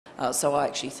So I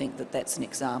actually think that that's an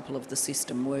example of the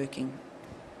system working.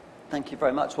 Thank you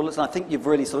very much. Well, listen, I think you've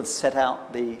really sort of set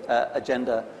out the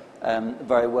agenda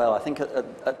very well. I think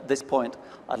at this point,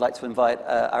 I'd like to invite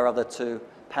our other two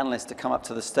panelists to come up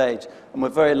to the stage. And we're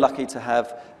very lucky to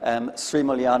have Sri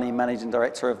Mulyani, Managing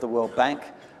Director of the World Bank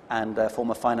and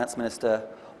former Finance Minister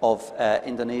of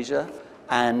Indonesia,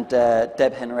 and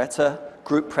Deb Henretta,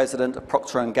 Group President of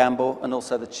Procter & Gamble, and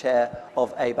also the Chair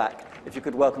of ABAC. If you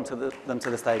could welcome them to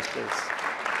the stage, please.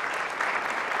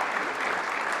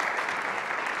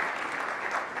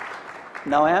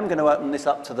 Now, I am going to open this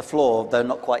up to the floor, though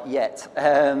not quite yet.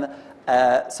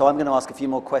 So I'm going to ask a few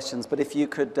more questions, but if you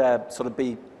could sort of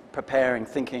be preparing,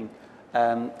 thinking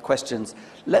questions.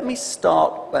 Let me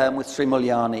start with Sri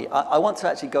Mulyani. I want to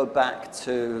actually go back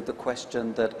to the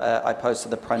question that I posed to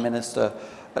the Prime Minister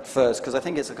at first, because I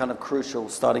think it's a kind of crucial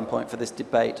starting point for this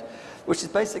debate, which is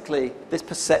basically this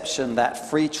perception that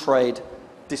free trade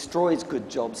destroys good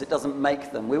jobs, it doesn't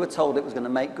make them. We were told it was going to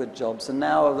make good jobs, and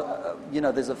now,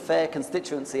 there's a fair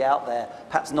constituency out there,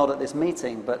 perhaps not at this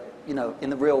meeting, but, in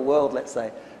the real world, let's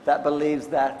say, that believes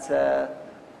that,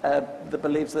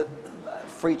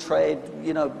 free trade,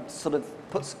 sort of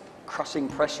puts crushing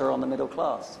pressure on the middle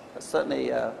class. That's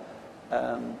certainly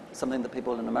something that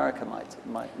people in America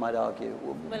might argue.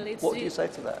 Well, what do you say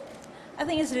to that? I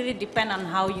think it's really depend on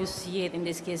how you see it in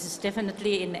this case. It's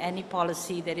definitely in any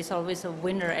policy there is always a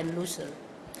winner and loser.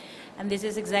 And this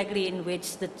is exactly in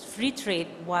which the free trade,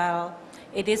 while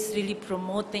it is really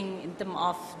promoting in terms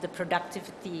of the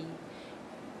productivity,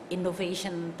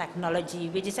 innovation, technology,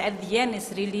 which is at the end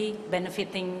is really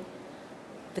benefiting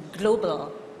the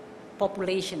global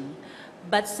population.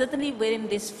 But certainly within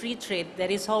this free trade, there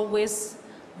is always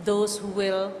those who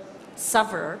will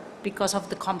suffer because of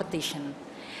the competition.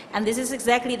 And this is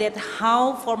exactly that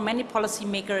how for many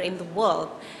policymakers in the world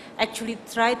actually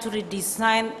try to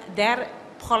redesign their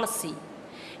policy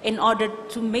in order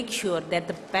to make sure that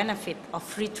the benefit of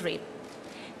free trade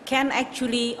can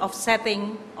actually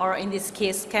offsetting, or in this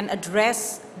case, can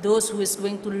address those who is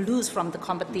going to lose from the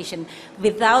competition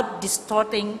without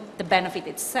distorting the benefit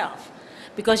itself.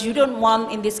 Because you don't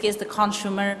want, in this case, the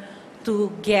consumer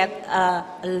to get a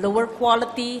lower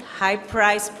quality, high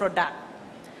price product.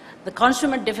 The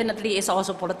consumer definitely is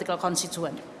also a political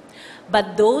constituent.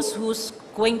 But those who's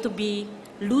going to be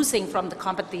losing from the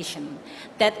competition,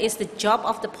 that is the job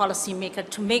of the policymaker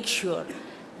to make sure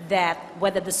that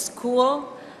whether the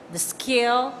school, the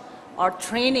skill, or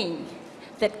training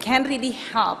that can really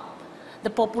help the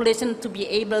population to be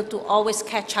able to always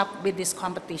catch up with this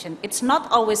competition. It's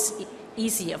not always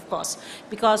easy, of course,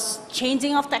 because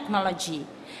changing of technology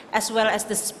as well as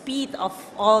the speed of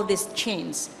all these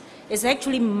changes is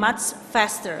actually much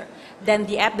faster than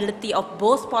the ability of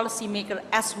both policymakers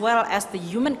as well as the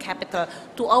human capital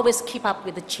to always keep up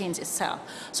with the change itself.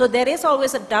 So there is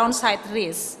always a downside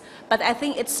risk, but I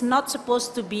think it's not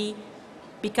supposed to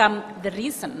become the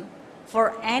reason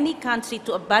for any country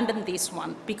to abandon this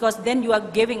one, because then you are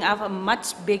giving up a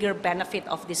much bigger benefit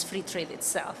of this free trade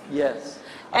itself. Yes.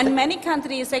 And many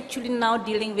countries actually now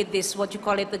dealing with this, what you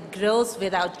call it, the growth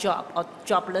without job, or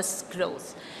jobless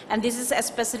growth. And this is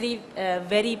especially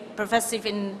very pervasive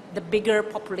in the bigger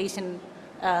population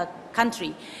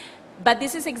country. But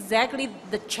this is exactly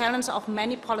the challenge of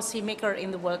many policymakers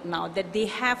in the world now, that they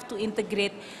have to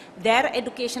integrate their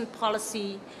education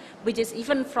policy, which is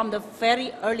even from the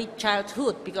very early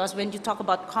childhood, because when you talk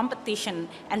about competition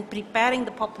and preparing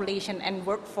the population and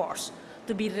workforce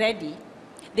to be ready,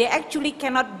 they actually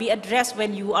cannot be addressed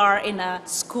when you are in a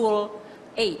school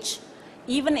age.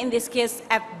 Even in this case,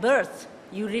 at birth,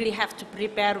 you really have to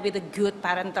prepare with a good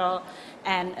parental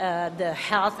and the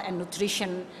health and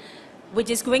nutrition, which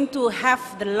is going to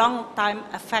have the long-time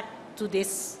effect to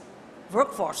this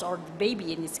workforce or the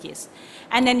baby in this case.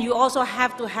 And then you also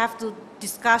have to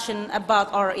discussion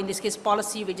about, or in this case,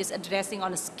 policy which is addressing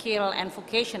on a skill and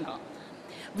vocational.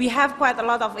 We have quite a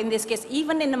lot of, in this case,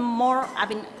 even in a more,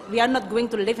 we are not going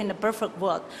to live in a perfect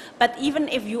world, but even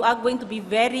if you are going to be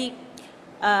very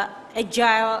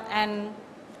agile and,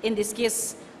 in this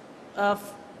case,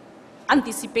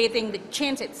 anticipating the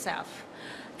change itself,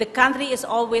 the country is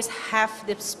always have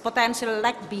this potential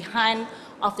lag behind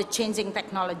of the changing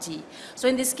technology. So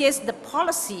in this case, the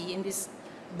policy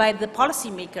by the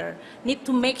policymaker need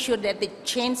to make sure that the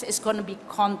change is going to be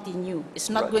continued. It's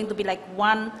not going to be like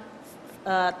one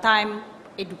time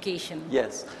education.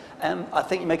 Yes. I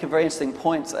think you make a very interesting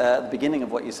point at the beginning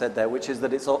of what you said there, which is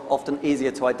that it's often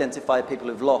easier to identify people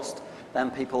who've lost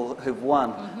than people who've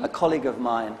won. Mm-hmm. A colleague of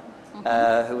mine,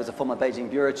 who was a former Beijing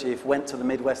bureau chief, went to the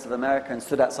Midwest of America and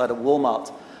stood outside a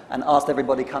Walmart and asked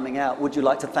everybody coming out, would you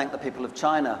like to thank the people of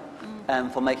China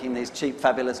for making these cheap,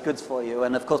 fabulous goods for you.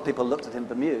 And of course, people looked at him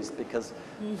bemused because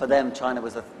for them, China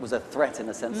was a threat in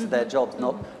a sense to their jobs,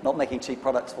 not making cheap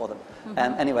products for them.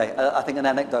 Anyway, I think an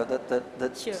anecdote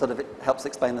that Sure. sort of helps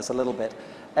explain this a little bit.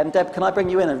 Deb, can I bring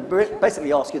you in and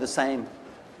basically ask you the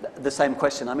same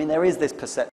question? I mean, there is this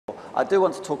perception. I do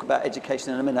want to talk about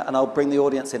education in a minute, and I'll bring the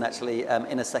audience in actually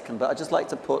in a second, but I'd just like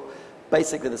to put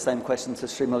basically the same question to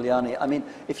Sri Mulyani. I mean,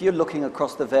 if you're looking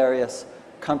across the various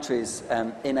countries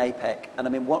in APEC, and I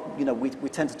mean, we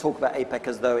tend to talk about APEC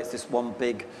as though it's this one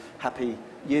big happy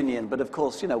union, but of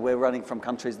course, we're running from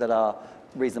countries that are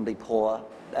reasonably poor,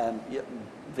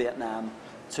 Vietnam,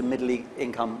 to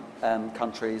middle-income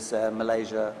countries,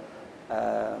 Malaysia,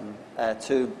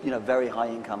 to very high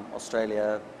income,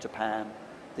 Australia, Japan,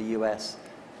 the US,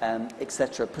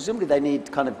 etc. Presumably they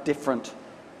need kind of different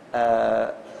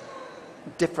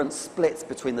splits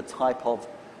between the type of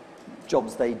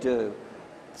jobs they do.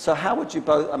 So how would you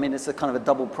both, I mean, it's a kind of a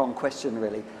double-pronged question,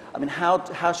 really. I mean,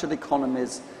 how should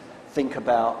economies think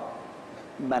about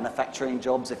manufacturing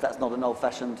jobs, if that's not an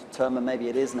old-fashioned term, and maybe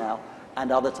it is now,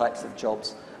 and other types of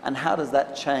jobs? And how does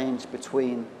that change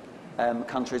between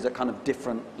countries at kind of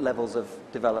different levels of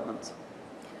development?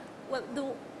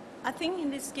 Well, I think in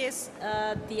this case,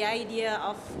 the idea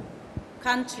of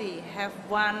country have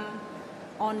one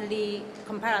only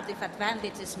comparative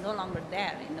advantage is no longer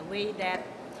there, in the way that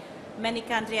many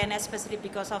countries, and especially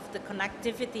because of the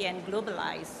connectivity and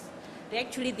globalized,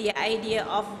 actually the idea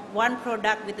of one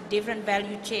product with a different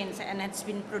value chains and it's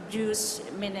been produced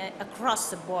across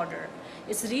the border.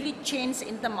 It's really changed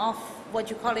in terms of what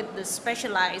you call it the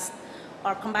specialized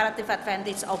or comparative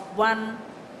advantage of one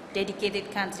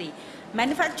dedicated country.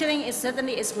 Manufacturing is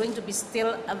certainly going to be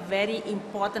still a very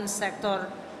important sector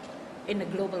in the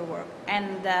global world,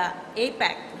 and the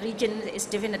APAC region is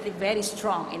definitely very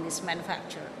strong in this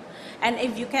manufacture. And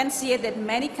if you can see it, that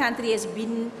many countries have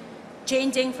been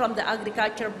changing from the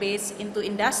agriculture base into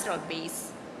industrial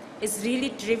base, is really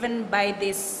driven by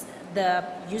this, the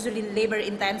usually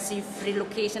labor-intensive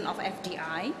relocation of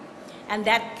FDI, and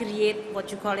that create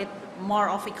what you call it more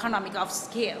of economic of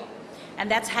scale. And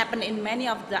that's happened in many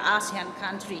of the ASEAN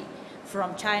countries,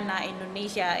 from China,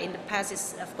 Indonesia, in the past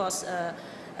is of course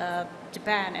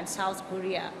Japan and South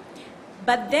Korea.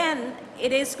 But then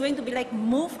it is going to be like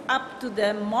move up to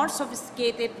the more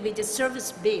sophisticated, which is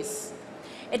service based.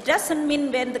 It doesn't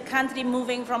mean when the country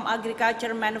moving from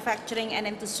agriculture, manufacturing, and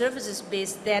into services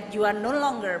based that you are no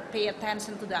longer pay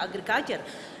attention to the agriculture.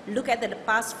 Look at the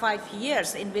past 5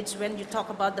 years in which when you talk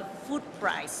about the food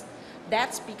price,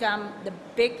 that's become the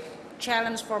big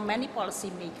challenge for many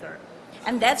policymakers.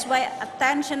 And that's why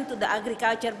attention to the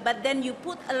agriculture, but then you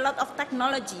put a lot of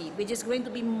technology, which is going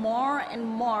to be more and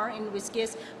more, in which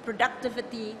case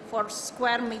productivity for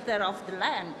square meter of the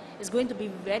land is going to be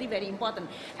very, very important.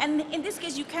 And in this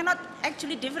case, you cannot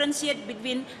actually differentiate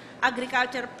between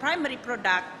agriculture primary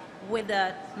product with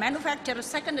the manufacturer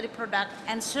secondary product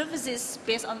and services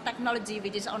based on technology,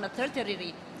 which is on a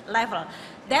tertiary level.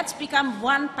 That's become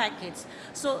one package.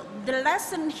 So the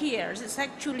lesson here is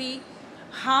actually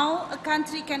how a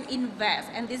country can invest,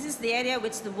 and this is the area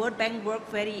which the World Bank work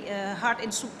very hard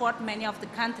and support many of the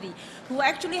countries who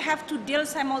actually have to deal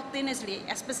simultaneously,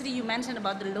 especially you mentioned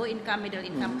about the low income, middle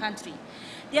income country.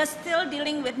 They are still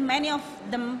dealing with many of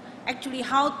them actually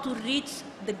how to reach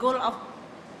the goal of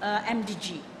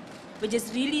MDG, which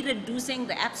is really reducing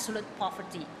the absolute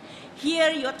poverty.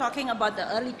 Here you're talking about the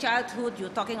early childhood, you're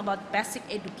talking about basic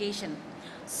education.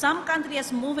 Some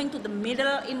countries moving to the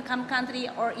middle income country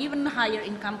or even higher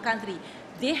income country,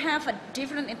 they have a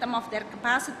different in terms of their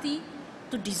capacity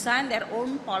to design their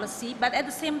own policy, but at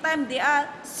the same time they are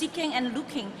seeking and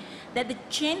looking that the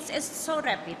change is so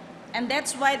rapid. And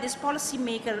that's why this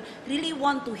policymaker really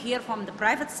want to hear from the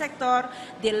private sector.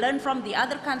 They learn from the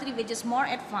other country which is more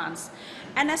advanced.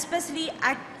 And especially,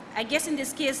 I guess in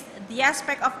this case, the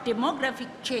aspect of demographic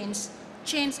change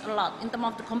a lot in terms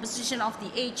of the composition of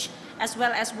the age, as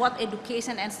well as what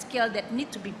education and skill that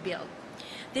need to be built.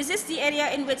 This is the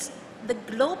area in which the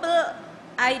global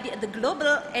idea, the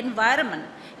global environment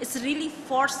is really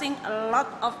forcing a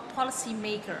lot of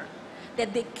policymakers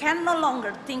that they can no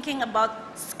longer thinking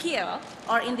about skill,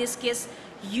 or in this case,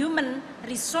 human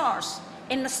resource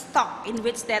in a stock in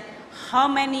which that how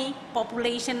many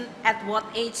population at what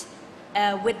age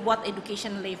with what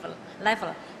education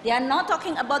level. They are not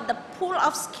talking about the pool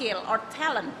of skill or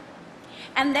talent.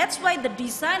 And that's why the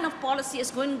design of policy is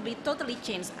going to be totally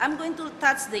changed. I'm going to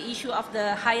touch the issue of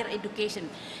the higher education,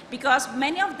 because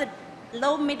many of the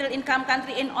low middle income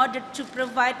countries, in order to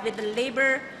provide with the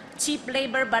labor, cheap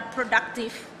labor but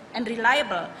productive and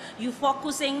reliable, you're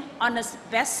focusing on a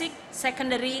basic,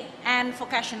 secondary, and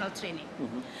vocational training.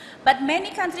 But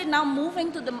many countries now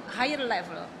moving to the higher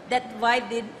level. That's why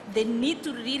they need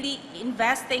to really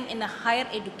investing in a higher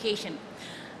education.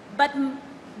 But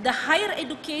the higher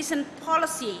education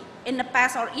policy in the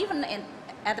past or even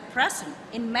at the present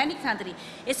in many countries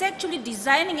is actually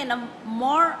designing in a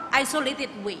more isolated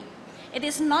way. It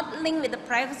is not linked with the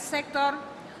private sector,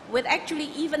 with actually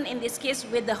even in this case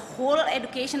with the whole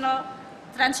educational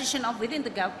transition of within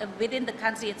the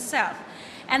country itself.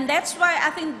 And that's why I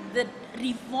think the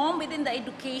reform within the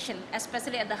education,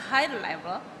 especially at the higher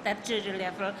level, tertiary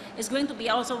level, is going to be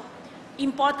also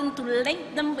important to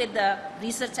link them with the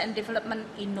research and development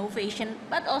innovation,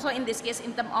 but also in this case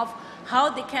in terms of how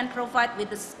they can provide with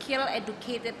the skilled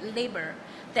educated labor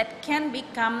that can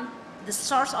become the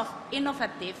source of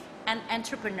innovative and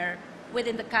entrepreneur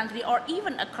within the country or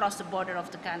even across the border of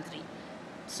the country.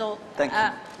 So thank you.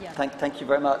 Yeah. Thank you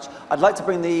very much. I'd like to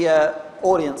bring the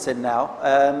audience in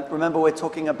now. Remember, we're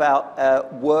talking about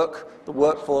the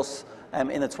workforce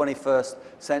in the 21st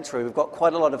century. We've got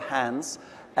quite a lot of hands.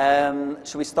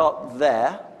 Should we start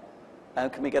there?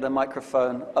 Can we get a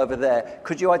microphone over there?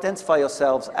 Could you identify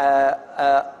yourselves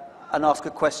and ask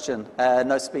a question?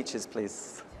 No speeches,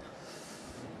 please.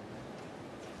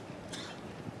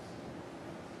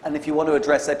 And if you want to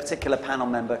address a particular panel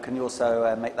member, can you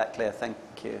also make that clear? Thank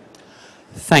you.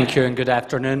 Thank you and good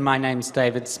afternoon. My name's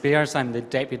David Spears. I'm the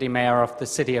Deputy Mayor of the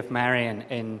City of Marion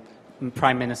in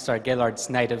Prime Minister Gillard's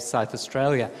native South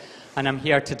Australia. And I'm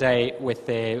here today with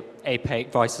the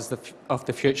APEC Voices of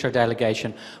the Future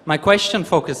delegation. My question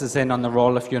focuses in on the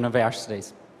role of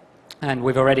universities. And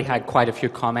we've already had quite a few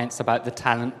comments about the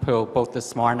talent pool, both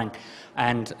this morning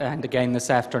and again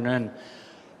this afternoon.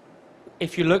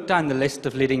 If you look down the list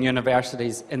of leading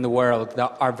universities in the world, there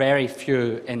are very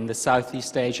few in the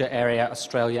Southeast Asia area,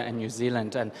 Australia and New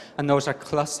Zealand, and those are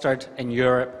clustered in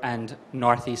Europe and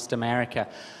Northeast America.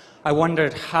 I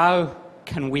wondered how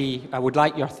I would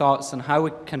like your thoughts on how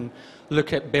we can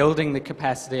look at building the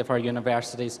capacity of our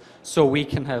universities so we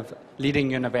can have leading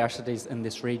universities in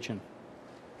this region.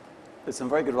 There's some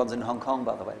very good ones in Hong Kong,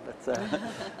 by the way,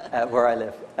 but where I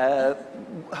live.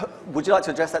 Would you like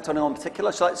to address that to anyone in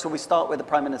particular? Shall we start with the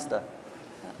Prime Minister?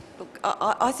 Look,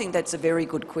 I think that's a very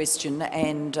good question,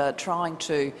 and trying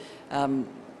to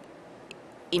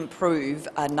improve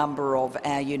a number of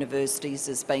our universities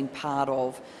has been part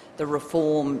of the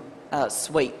reform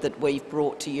suite that we've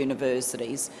brought to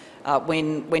universities.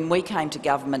 When we came to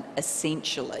government,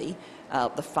 essentially,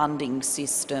 the funding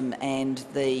system and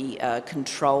the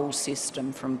control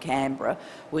system from Canberra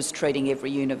was treating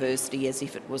every university as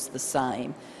if it was the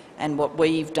same. And what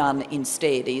we've done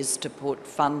instead is to put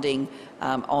funding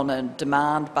on a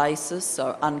demand basis,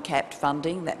 so uncapped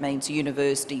funding. That means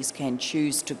universities can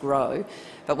choose to grow.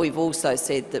 But we've also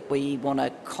said that we want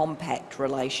a compact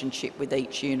relationship with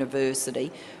each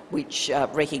university, which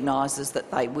recognises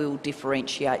that they will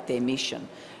differentiate their mission.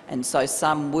 And so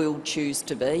some will choose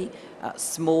to be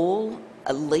small,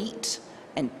 elite,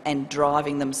 and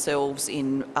driving themselves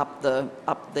up the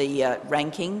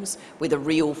rankings with a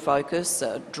real focus,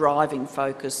 a driving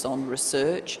focus on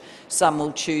research. Some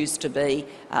will choose to be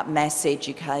mass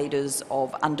educators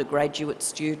of undergraduate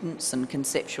students and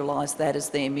conceptualise that as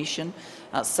their mission.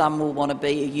 Some will want to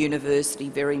be a university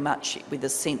very much with a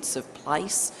sense of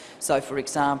place. So, for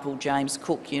example, James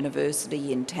Cook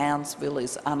University in Townsville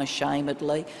is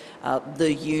unashamedly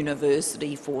the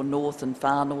university for North and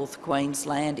Far North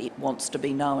Queensland. It wants to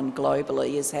be known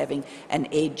globally as having an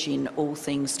edge in all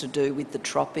things to do with the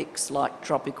tropics, like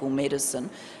tropical medicine,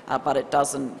 but it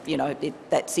doesn't,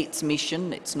 that's its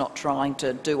mission. It's not trying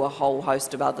to do a whole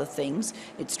host of other things.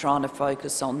 It's trying to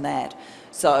focus on that.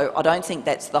 So I don't think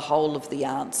that's the whole of the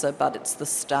answer, but it's the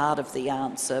start of the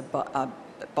answer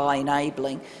by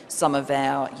enabling some of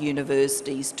our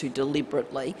universities to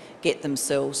deliberately get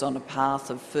themselves on a path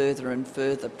of further and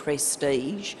further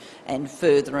prestige and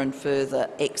further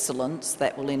excellence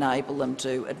that will enable them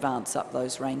to advance up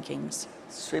those rankings.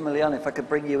 Sri Mulyani, if I could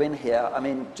bring you in here, I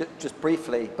mean, just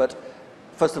briefly, but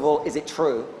first of all, is it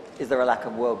true? Is there a lack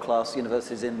of world-class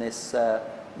universities in this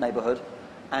neighbourhood?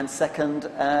 And second,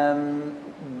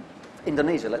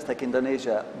 Indonesia, let's take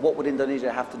Indonesia. What would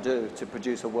Indonesia have to do to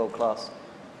produce a world-class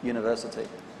university?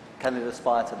 Can it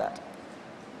aspire to that?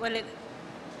 Well,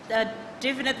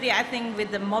 definitely I think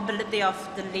with the mobility of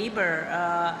the labor,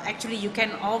 actually you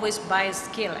can always buy a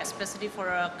skill, especially for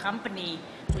a company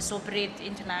which operates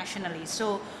internationally.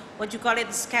 So what you call it,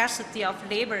 the scarcity of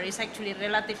labor is actually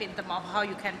relative in terms of how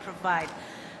you can provide.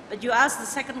 But you asked the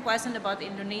second question about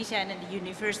Indonesia and the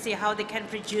university, how they can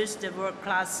produce the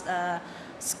world-class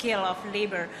scale of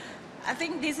labor. I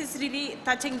think this is really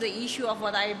touching the issue of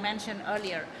what I mentioned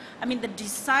earlier. I mean, the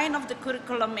design of the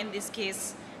curriculum in this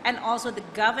case, and also the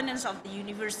governance of the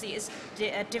university is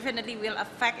definitely will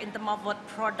affect in terms of what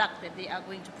product that they are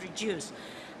going to produce.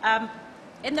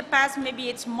 In the past, maybe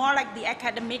it's more like the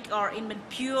academic or even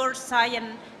pure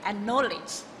science and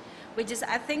knowledge, which is,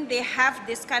 I think they have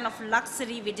this kind of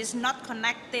luxury which is not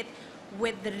connected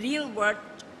with the real world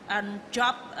and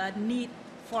job need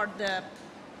for the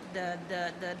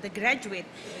graduate.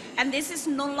 And this is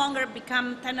no longer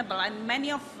become tenable. And many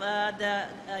of the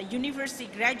university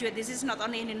graduates, this is not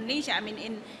only in Indonesia, I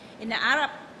mean in the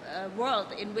Arab world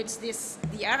in which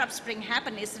the Arab Spring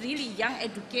happened, is really young,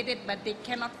 educated, but they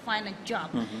cannot find a job.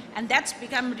 And that's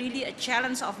become really a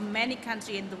challenge of many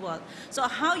countries in the world. So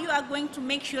how you are going to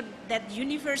make sure that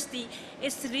university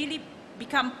is really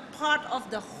become part of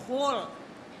the whole,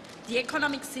 the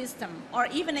economic system, or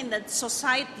even in the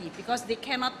society, because they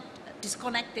cannot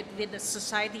disconnect it with the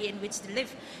society in which they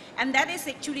live. And that is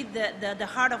actually the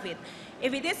heart of it.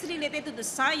 If it is related to the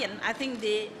science, I think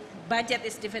the budget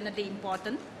is definitely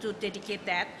important to dedicate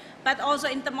that, but also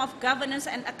in terms of governance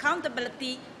and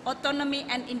accountability, autonomy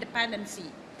and independency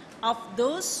of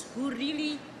those who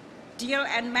really deal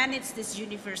and manage this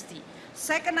university.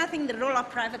 Second, I think the role of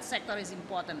private sector is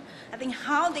important. I think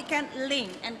how they can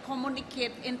link and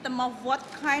communicate in terms of what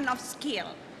kind of skill,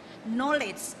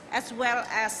 knowledge, as well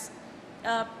as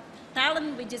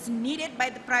talent which is needed by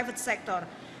the private sector,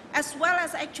 as well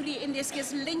as actually in this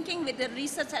case linking with the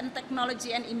research and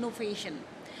technology and innovation.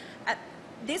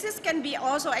 This can be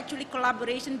also actually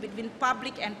collaboration between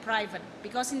public and private,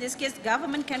 because in this case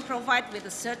government can provide with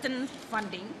a certain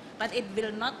funding, but it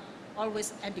will not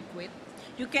always adequate.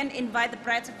 You can invite the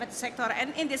private sector,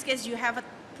 and in this case you have a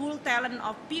pool talent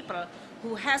of people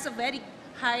who has a very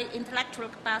high intellectual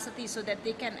capacity so that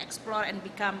they can explore and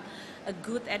become a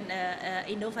good and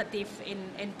innovative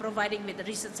in providing with the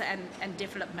research and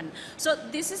development. So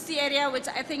this is the area which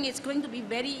I think is going to be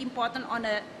very important on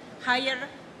a higher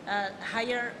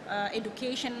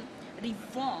education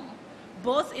reform,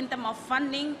 both in terms of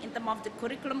funding, in terms of the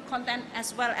curriculum content,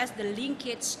 as well as the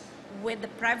linkage with the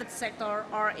private sector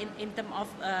or in terms of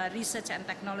research and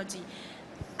technology.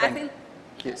 I think.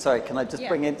 Sorry, can I just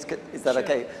bring in, is that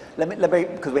okay? Let me,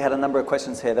 because we had a number of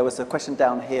questions here. There was a question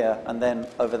down here and then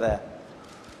over there.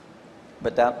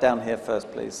 But down here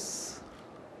first, please.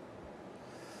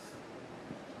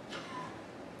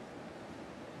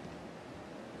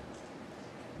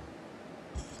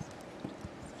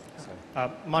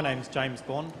 My name's James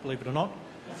Bond, believe it or not.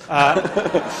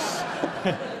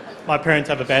 My parents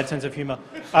have a bad sense of humour.